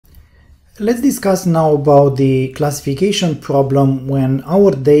Let's discuss now about the classification problem when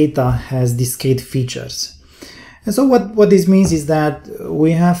our data has discrete features. And so what this means is that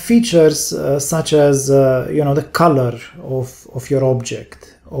we have features such as the color of your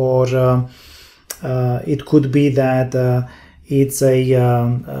object, or it could be that it's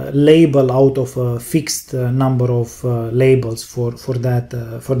a label out of a fixed number of labels for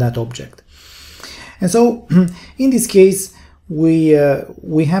that object. And so in this case we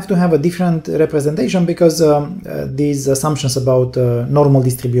have to have a different representation because these assumptions about normal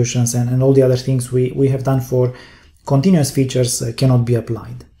distributions and all the other things we have done for continuous features cannot be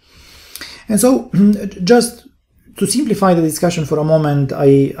applied. And so just to simplify the discussion for a moment,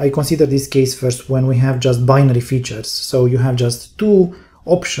 I consider this case first when we have just binary features. So you have just two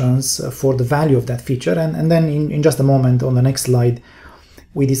options for the value of that feature, and then in just a moment on the next slide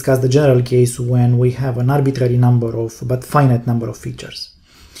we discuss the general case when we have an arbitrary number of but finite number of features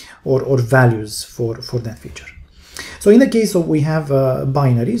or values for that feature. So in the case of we have a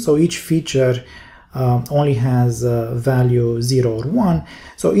binary, so each feature only has value 0 or 1.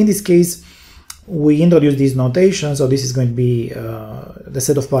 So in this case we introduce this notation. So this is going to be the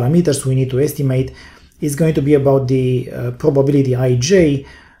set of parameters we need to estimate is going to be about the probability ij.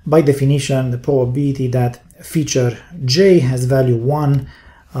 By definition, the probability that feature j has value 1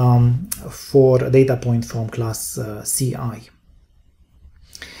 for a data point from class Ci.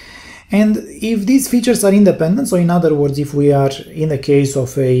 And if these features are independent, so in other words, if we are in the case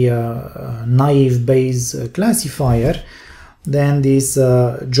of a naive Bayes classifier, then this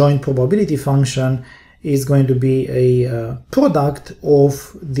joint probability function is going to be a product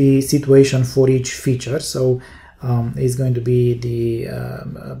of the situation for each feature. So is going to be the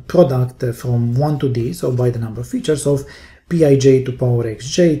product from 1 to d, so by the number of features, of pij to power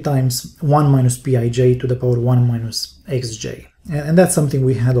xj times 1 minus pij to the power 1 minus xj. And that's something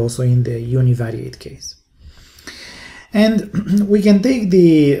we had also in the univariate case. And we can take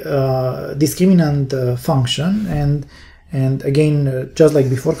the discriminant function and again, just like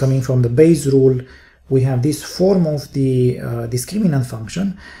before, coming from the Bayes rule, we have this form of the discriminant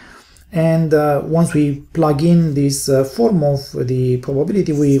function. And once we plug in this form of the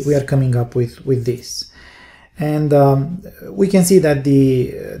probability, we are coming up with this. And we can see that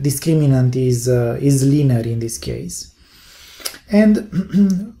the discriminant is linear in this case.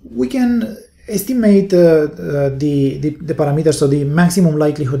 And we can estimate the parameters. So the maximum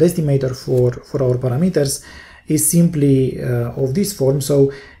likelihood estimator for our parameters is simply of this form.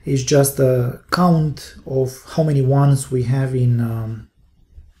 So it's just a count of how many ones we have in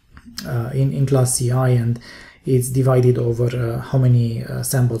class Ci, and it's divided over how many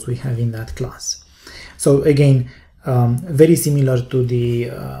samples we have in that class. So again, very similar to the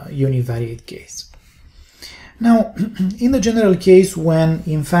univariate case. Now, in the general case, when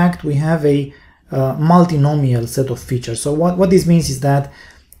in fact we have a multinomial set of features, so what this means is that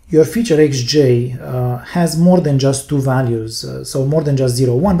your feature xj has more than just two values, so more than just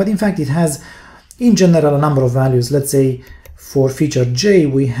 0, 1, but in fact it has in general a number of values. Let's say for feature j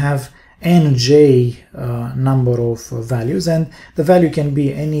we have nj number of values, and the value can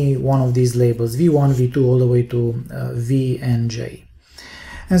be any one of these labels, v1, v2, all the way to vnj.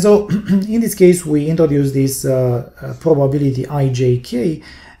 And so in this case we introduce this probability ijk,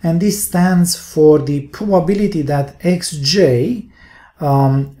 and this stands for the probability that xj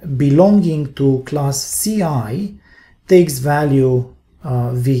belonging to class Ci takes value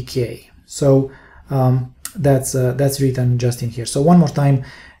vk. So that's written just in here. So one more time,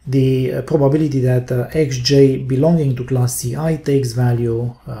 the probability that xj belonging to class Ci takes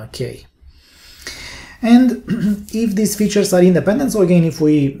value k. And if these features are independent, so again, if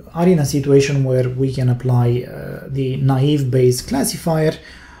we are in a situation where we can apply the naive Bayes classifier,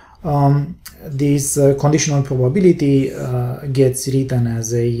 this conditional probability gets written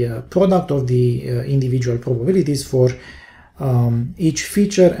as a product of the individual probabilities for each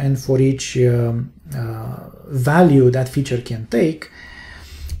feature and for each value that feature can take.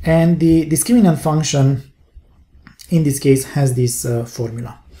 And the discriminant function in this case has this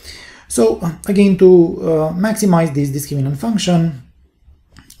formula. So again, to maximize this discriminant function,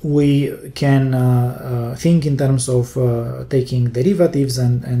 we can think in terms of taking derivatives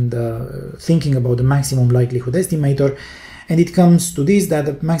and thinking about the maximum likelihood estimator, and it comes to this, that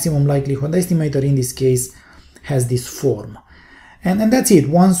the maximum likelihood estimator in this case has this form. And that's it.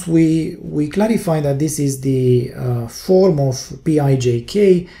 Once we clarify that this is the form of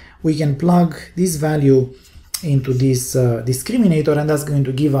pijk, we can plug this value into this discriminator, and that's going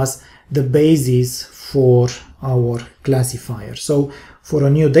to give us the basis for our classifier. So for a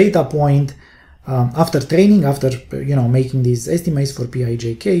new data point, After training, after making these estimates for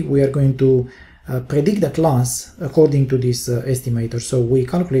Pijk, we are going to predict the class according to this estimator. So we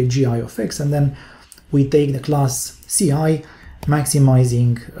calculate gi of x, and then we take the class ci,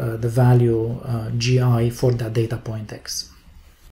 maximizing the value gi for that data point x.